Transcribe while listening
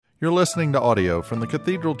You're listening to audio from the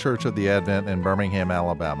Cathedral Church of the Advent in Birmingham,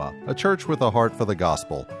 Alabama, a church with a heart for the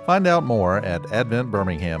gospel. Find out more at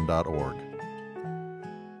adventbirmingham.org.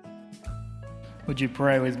 Would you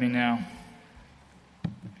pray with me now?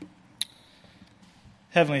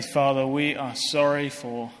 Heavenly Father, we are sorry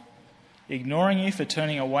for ignoring you, for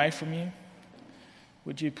turning away from you.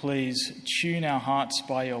 Would you please tune our hearts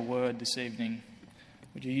by your word this evening?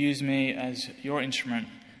 Would you use me as your instrument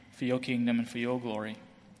for your kingdom and for your glory?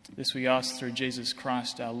 This we ask through Jesus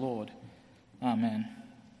Christ our Lord. Amen.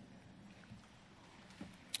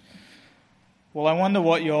 Well, I wonder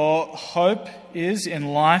what your hope is in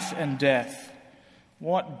life and death.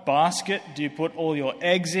 What basket do you put all your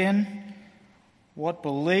eggs in? What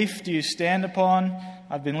belief do you stand upon?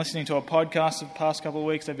 I've been listening to a podcast the past couple of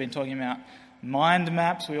weeks. They've been talking about mind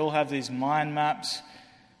maps. We all have these mind maps.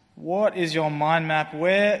 What is your mind map?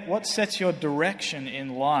 What sets your direction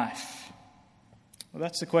in life? Well,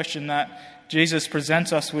 that's the question that Jesus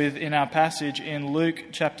presents us with in our passage in Luke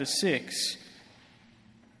chapter 6.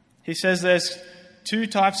 He says there's two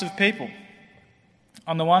types of people.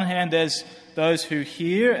 On the one hand, there's those who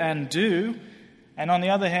hear and do, and on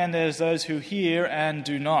the other hand, there's those who hear and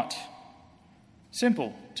do not.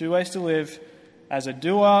 Simple, two ways to live, as a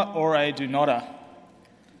doer or a do-notter.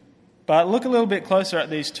 But look a little bit closer at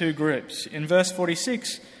these two groups. In verse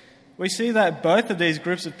 46, we see that both of these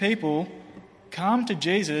groups of people come to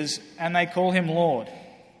Jesus and they call him Lord.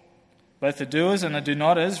 Both the doers and the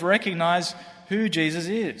do-notters recognize who Jesus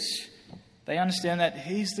is. They understand that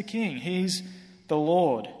he's the King, he's the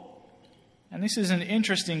Lord. And this is an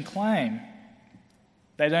interesting claim.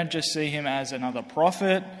 They don't just see him as another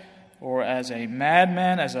prophet or as a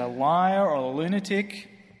madman, as a liar or a lunatic.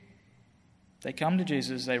 They come to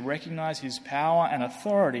Jesus, they recognize his power and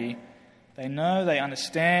authority. They know, they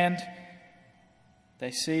understand. They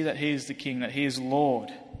see that he is the King, that he is Lord.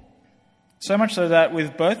 So much so that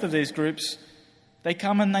with both of these groups, they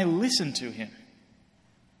come and they listen to him.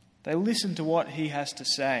 They listen to what he has to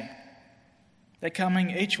say. They're coming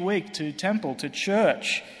each week to temple, to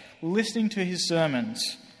church, listening to his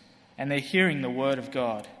sermons, and they're hearing the word of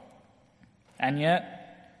God. And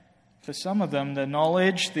yet, for some of them, the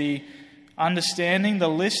knowledge, the understanding, the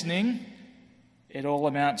listening, it all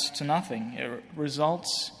amounts to nothing. It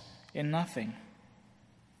results in nothing.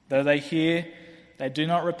 Though they hear, they do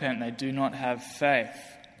not repent, they do not have faith.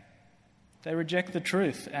 They reject the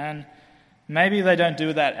truth, and maybe they don't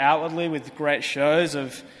do that outwardly with great shows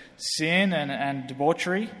of sin and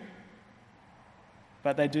debauchery,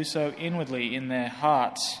 but they do so inwardly in their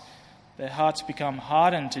hearts. Their hearts become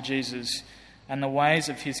hardened to Jesus and the ways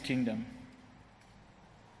of his kingdom.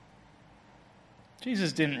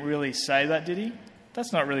 Jesus didn't really say that, did he?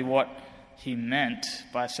 That's not really what he meant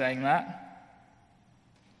by saying that.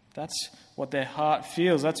 That's what their heart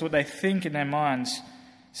feels. That's what they think in their minds.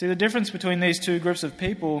 See, the difference between these two groups of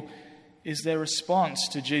people is their response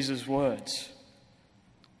to Jesus' words.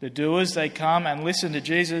 The doers, they come and listen to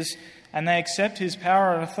Jesus, and they accept his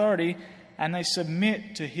power and authority, and they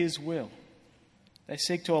submit to his will. They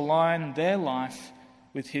seek to align their life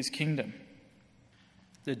with his kingdom.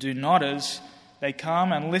 The do-notters, they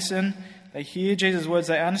come and listen, they hear Jesus' words,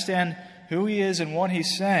 they understand who he is and what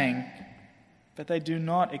he's saying, but they do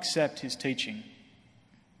not accept his teaching.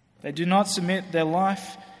 They do not submit their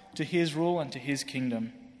life to his rule and to his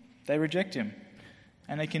kingdom. They reject him,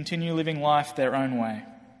 and they continue living life their own way.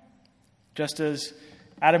 Just as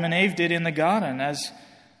Adam and Eve did in the garden, as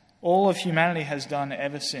all of humanity has done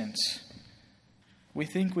ever since. We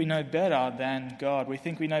think we know better than God. We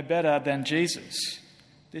think we know better than Jesus.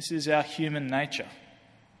 This is our human nature,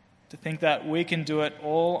 to think that we can do it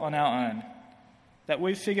all on our own. That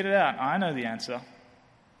we've figured it out. I know the answer.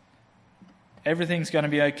 Everything's going to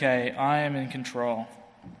be okay. I am in control.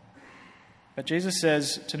 But Jesus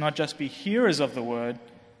says to not just be hearers of the word,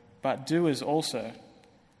 but doers also.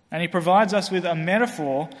 And he provides us with a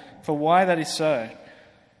metaphor for why that is so.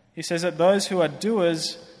 He says that those who are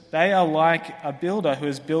doers, they are like a builder who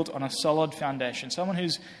has built on a solid foundation. Someone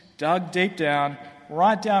who's dug deep down,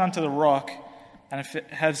 right down onto the rock, and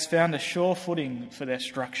has found a sure footing for their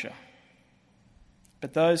structure.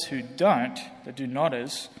 But those who don't, the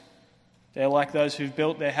do-notters, they're like those who've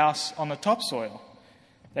built their house on the topsoil.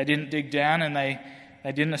 They didn't dig down and they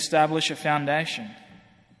didn't establish a foundation.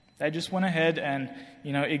 They just went ahead and,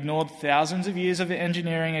 ignored thousands of years of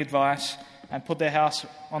engineering advice and put their house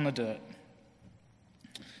on the dirt.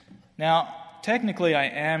 Now, technically I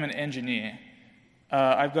am an engineer.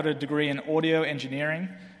 I've got a degree in audio engineering,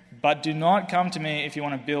 but do not come to me if you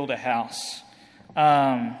want to build a house.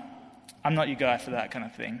 I'm not your guy for that kind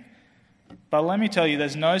of thing. But let me tell you,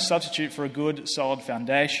 there's no substitute for a good, solid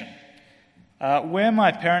foundation. Where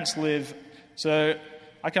my parents live, so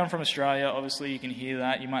I come from Australia, obviously you can hear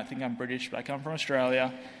that. You might think I'm British, but I come from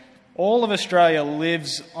Australia. All of Australia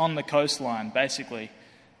lives on the coastline, basically.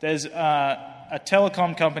 There's a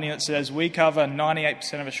telecom company that says we cover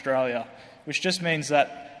 98% of Australia, which just means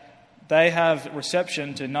that they have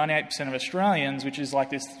reception to 98% of Australians, which is like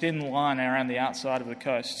this thin line around the outside of the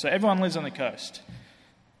coast. So everyone lives on the coast.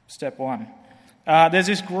 Step one. There's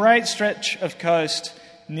this great stretch of coast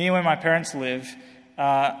near where my parents live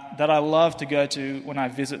that I love to go to when I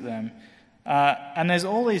visit them. And there's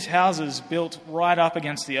all these houses built right up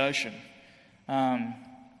against the ocean.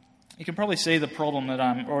 You can probably see the problem that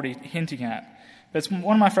I'm already hinting at. But it's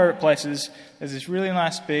one of my favourite places. There's this really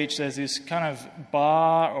nice beach. There's this kind of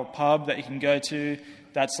bar or pub that you can go to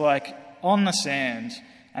that's like on the sand.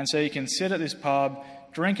 And so you can sit at this pub,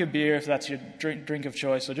 drink a beer if that's your drink of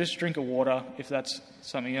choice, or just drink a water if that's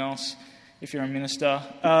something else, if you're a minister.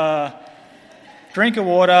 Drink a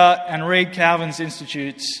water and read Calvin's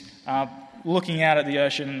Institutes, looking out at the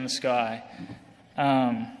ocean and the sky.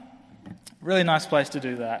 Really nice place to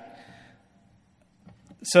do that.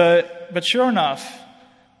 But sure enough,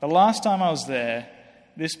 the last time I was there,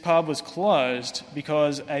 this pub was closed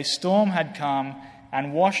because a storm had come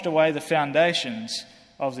and washed away the foundations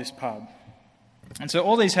of this pub. And so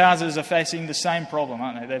all these houses are facing the same problem,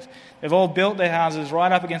 aren't they? They've all built their houses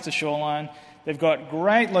right up against the shoreline. They've got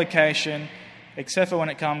great location, except for when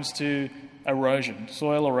it comes to erosion,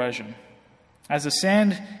 soil erosion. As the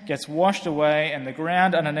sand gets washed away and the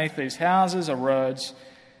ground underneath these houses erodes,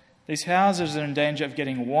 these houses are in danger of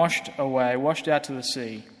getting washed away, washed out to the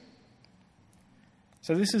sea.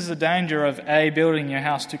 So this is the danger of building your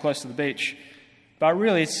house too close to the beach. But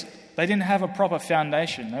really, they didn't have a proper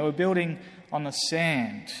foundation. They were building on the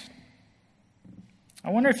sand.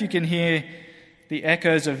 I wonder if you can hear the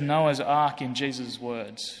echoes of Noah's Ark in Jesus'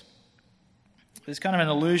 words. There's kind of an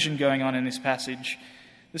illusion going on in this passage.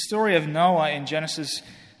 The story of Noah in Genesis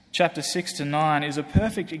chapter 6 to 9 is a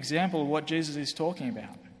perfect example of what Jesus is talking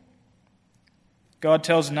about. God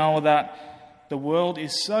tells Noah that the world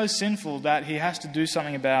is so sinful that he has to do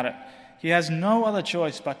something about it. He has no other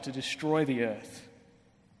choice but to destroy the earth.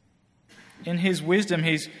 In his wisdom,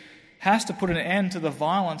 he has to put an end to the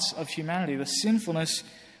violence of humanity. The sinfulness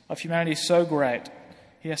of humanity is so great,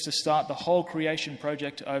 he has to start the whole creation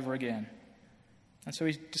project over again. And so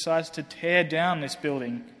he decides to tear down this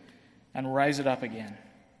building and raise it up again.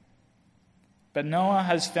 But Noah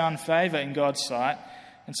has found favor in God's sight,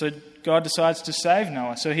 and so God decides to save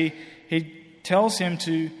Noah. So he tells him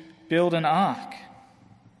to build an ark.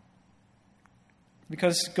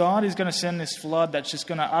 Because God is going to send this flood that's just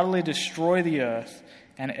going to utterly destroy the earth,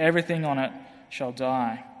 and everything on it shall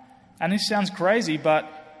die. And this sounds crazy, but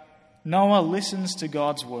Noah listens to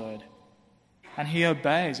God's word. And he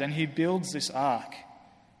obeys, and he builds this ark.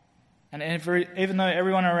 And even though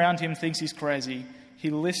everyone around him thinks he's crazy, he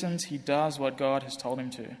listens, he does what God has told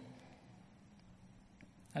him to.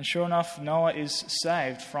 And sure enough, Noah is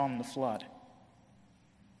saved from the flood.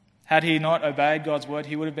 Had he not obeyed God's word,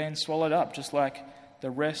 he would have been swallowed up, just like the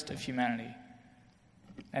rest of humanity.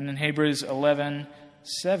 And in Hebrews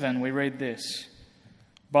 11:7, we read this: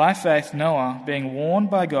 "By faith Noah, being warned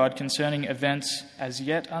by God concerning events as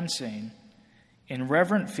yet unseen, in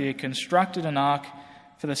reverent fear constructed an ark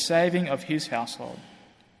for the saving of his household.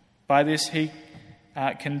 By this he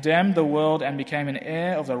condemned the world and became an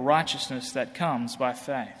heir of the righteousness that comes by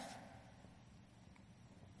faith."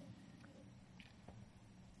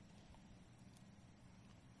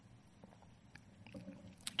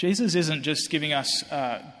 Jesus isn't just giving us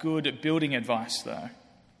good building advice, though.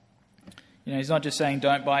 He's not just saying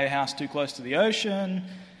don't buy a house too close to the ocean,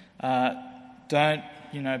 don't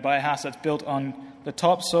buy a house that's built on the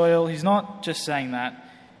topsoil. He's not just saying that.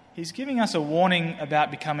 He's giving us a warning about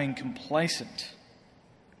becoming complacent,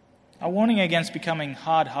 a warning against becoming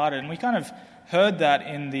hard-hearted. And we kind of heard that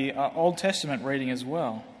in the Old Testament reading as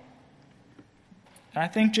well. And I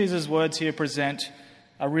think Jesus' words here present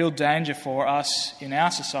a real danger for us in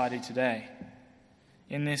our society today,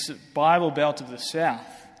 in this Bible Belt of the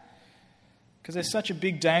South, because there's such a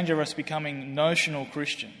big danger of us becoming notional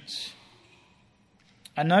Christians.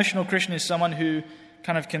 A notional Christian is someone who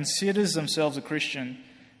kind of considers themselves a Christian,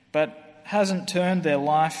 but hasn't turned their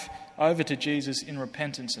life over to Jesus in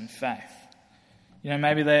repentance and faith.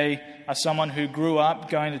 Maybe they are someone who grew up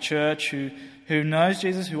going to church, who knows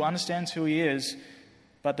Jesus, who understands who he is,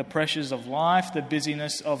 but the pressures of life, the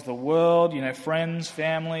busyness of the world, friends,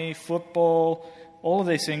 family, football, all of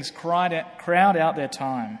these things crowd out their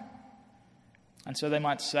time. And so they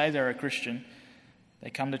might say they're a Christian, They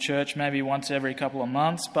come to church maybe once every couple of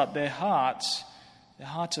months, but their hearts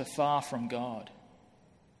are far from God.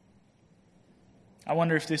 I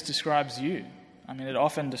wonder if this describes you. I mean, it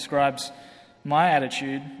often describes my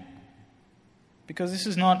attitude, because this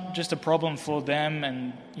is not just a problem for them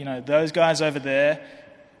and, those guys over there.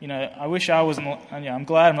 I wish I wasn't, I'm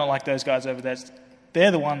glad I'm not like those guys over there.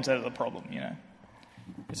 They're the ones that are the problem,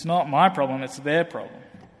 It's not my problem, it's their problem.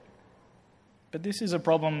 But this is a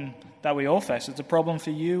problem that we all face. It's a problem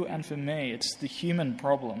for you and for me. It's the human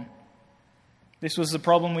problem. This was the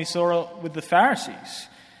problem we saw with the Pharisees.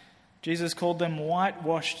 Jesus called them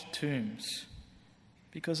whitewashed tombs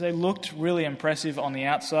because they looked really impressive on the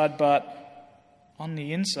outside, but on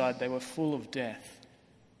the inside they were full of death.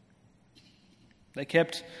 They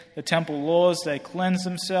kept the temple laws, they cleansed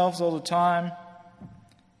themselves all the time,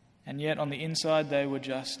 and yet on the inside they were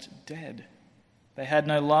just dead. They had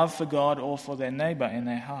no love for God or for their neighbour in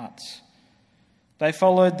their hearts. They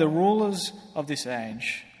followed the rulers of this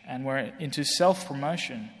age and were into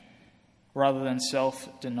self-promotion rather than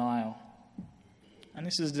self-denial. And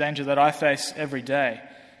this is a danger that I face every day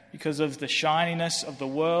because of the shininess of the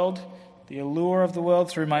world, the allure of the world,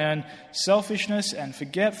 through my own selfishness and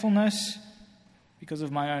forgetfulness, because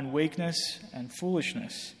of my own weakness and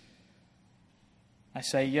foolishness. I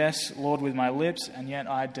say yes, Lord, with my lips, and yet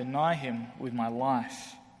I deny him with my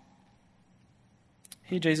life.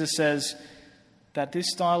 Here Jesus says that this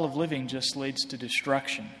style of living just leads to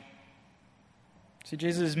destruction. See,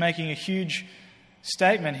 Jesus is making a huge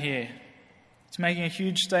statement here. He's making a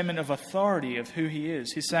huge statement of authority of who he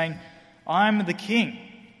is. He's saying, I'm the king.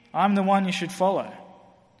 I'm the one you should follow.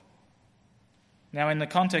 Now, in the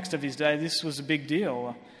context of his day, this was a big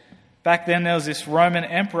deal. Back then, there was this Roman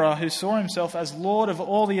emperor who saw himself as Lord of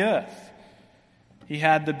all the earth. He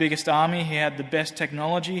had the biggest army, he had the best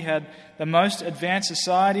technology, he had the most advanced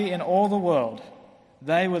society in all the world.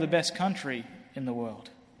 They were the best country in the world.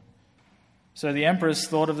 So the emperors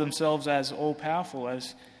thought of themselves as all-powerful,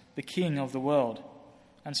 as the king of the world.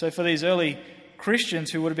 And so for these early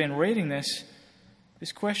Christians who would have been reading this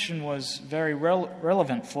question was very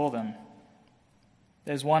relevant for them.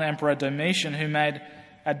 There's one emperor, Domitian, who made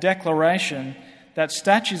a declaration that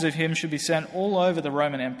statues of him should be sent all over the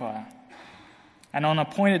Roman Empire. And on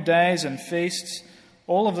appointed days and feasts,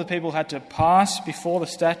 all of the people had to pass before the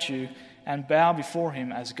statue and bow before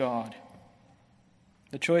him as God.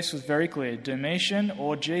 The choice was very clear, Domitian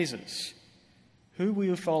or Jesus. Who will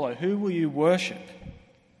you follow? Who will you worship?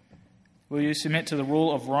 Will you submit to the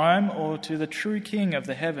rule of Rome or to the true King of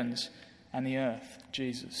the heavens and the earth,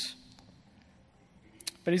 Jesus?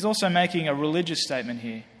 But he's also making a religious statement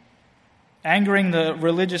here, angering the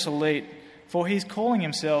religious elite, for he's calling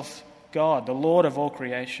himself God, the Lord of all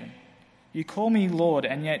creation. You call me Lord,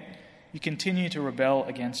 and yet you continue to rebel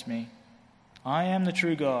against me. I am the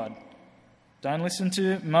true God. Don't listen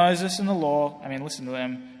to Moses and the law. Listen to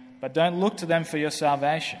them, but don't look to them for your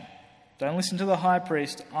salvation. Don't listen to the high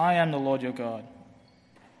priest. I am the Lord your God.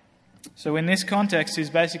 So in this context,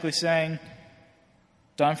 he's basically saying,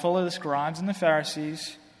 don't follow the scribes and the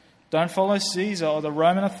Pharisees. Don't follow Caesar or the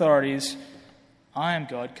Roman authorities. I am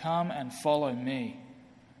God. Come and follow me.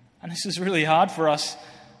 And this is really hard for us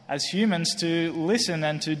as humans to listen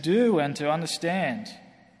and to do and to understand.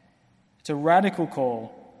 It's a radical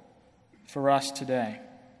call for us today.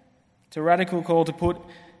 It's a radical call to put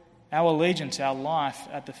our allegiance, our life,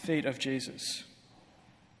 at the feet of Jesus.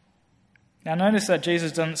 Now notice that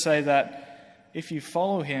Jesus doesn't say that if you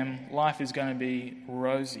follow him, life is going to be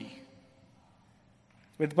rosy.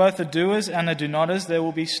 With both the doers and the do-notters, there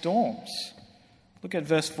will be storms. Look at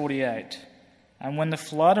verse 48. And when the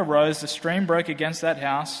flood arose, the stream broke against that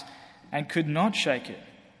house and could not shake it,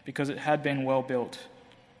 because it had been well built.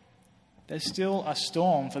 There's still a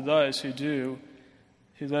storm for those who do,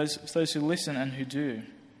 those who listen and who do.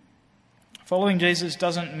 Following Jesus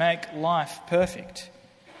doesn't make life perfect.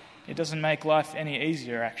 It doesn't make life any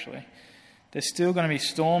easier, actually. There's still going to be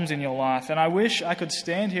storms in your life. And I wish I could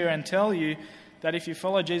stand here and tell you that if you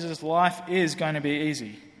follow Jesus, life is going to be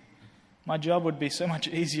easy. My job would be so much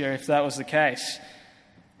easier if that was the case.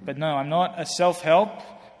 But no, I'm not a self-help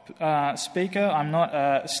speaker. I'm not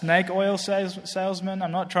a snake oil salesman.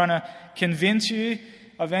 I'm not trying to convince you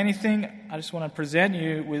of anything. I just want to present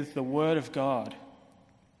you with the Word of God.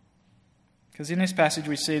 Because in this passage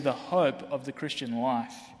we see the hope of the Christian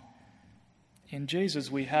life. In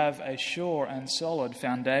Jesus we have a sure and solid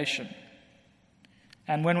foundation.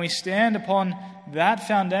 And when we stand upon that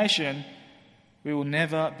foundation, we will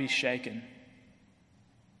never be shaken.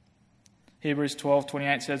 Hebrews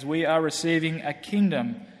 12:28 says, we are receiving a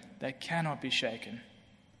kingdom that cannot be shaken.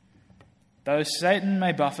 Though Satan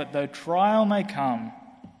may buffet, though trial may come,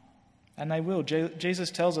 and they will.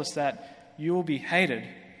 Jesus tells us that you will be hated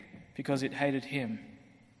because it hated him.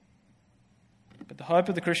 But the hope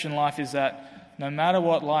of the Christian life is that no matter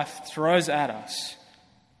what life throws at us,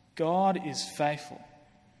 God is faithful.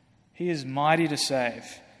 He is mighty to save.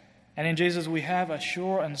 And in Jesus we have a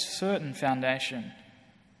sure and certain foundation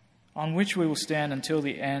on which we will stand until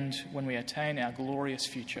the end when we attain our glorious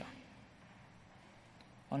future.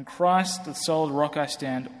 On Christ, the solid rock I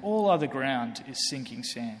stand, all other ground is sinking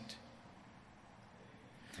sand.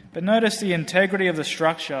 But notice the integrity of the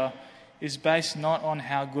structure is based not on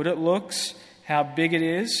how good it looks, how big it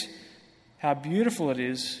is, how beautiful it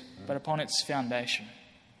is, but upon its foundation.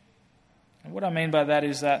 And what I mean by that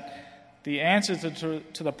is that the answer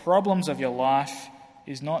to the problems of your life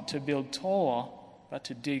is not to build taller, but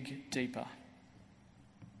to dig deeper.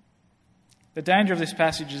 The danger of this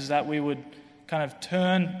passage is that we would kind of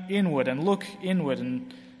turn inward and look inward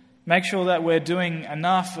and make sure that we're doing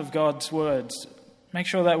enough of God's words. Make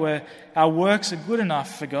sure that our works are good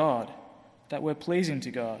enough for God, that we're pleasing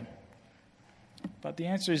to God. But the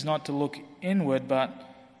answer is not to look inward, but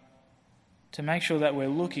to make sure that we're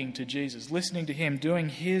looking to Jesus, listening to him, doing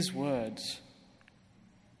his words,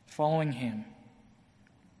 following him.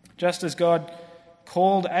 Just as God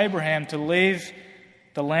called Abraham to leave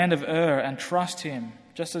the land of Ur and trust him,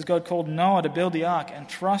 just as God called Noah to build the ark and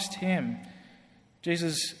trust him,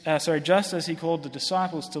 just as he called the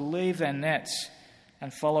disciples to leave their nets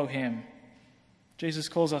and follow him, Jesus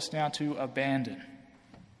calls us now to abandon,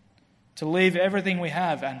 to leave everything we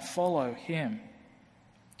have and follow him,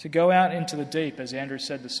 to go out into the deep, as Andrew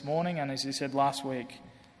said this morning and as he said last week,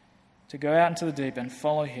 to go out into the deep and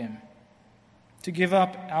follow him, to give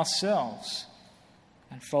up ourselves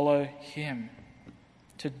and follow him,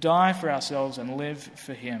 to die for ourselves and live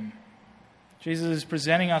for him. Jesus is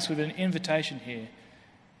presenting us with an invitation here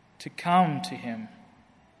to come to him.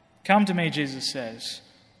 Come to me, Jesus says,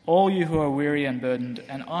 all you who are weary and burdened,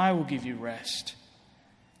 and I will give you rest.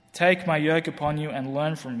 Take my yoke upon you and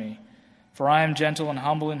learn from me, for I am gentle and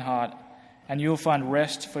humble in heart, and you will find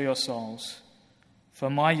rest for your souls. For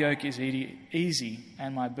my yoke is easy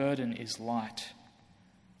and my burden is light.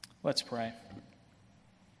 Let's pray.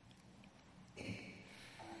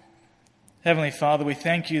 Heavenly Father, we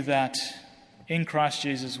thank you that in Christ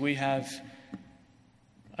Jesus we have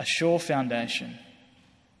a sure foundation,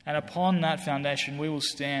 and upon that foundation we will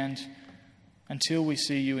stand until we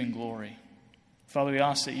see you in glory. Father, we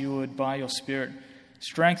ask that you would, by your Spirit,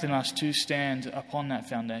 strengthen us to stand upon that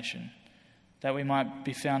foundation, that we might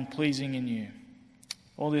be found pleasing in you.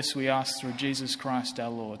 All this we ask through Jesus Christ our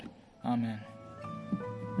Lord. Amen.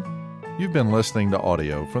 You've been listening to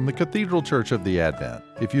audio from the Cathedral Church of the Advent.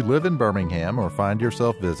 If you live in Birmingham or find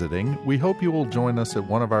yourself visiting, we hope you will join us at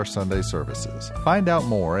one of our Sunday services. Find out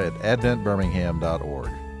more at adventbirmingham.org.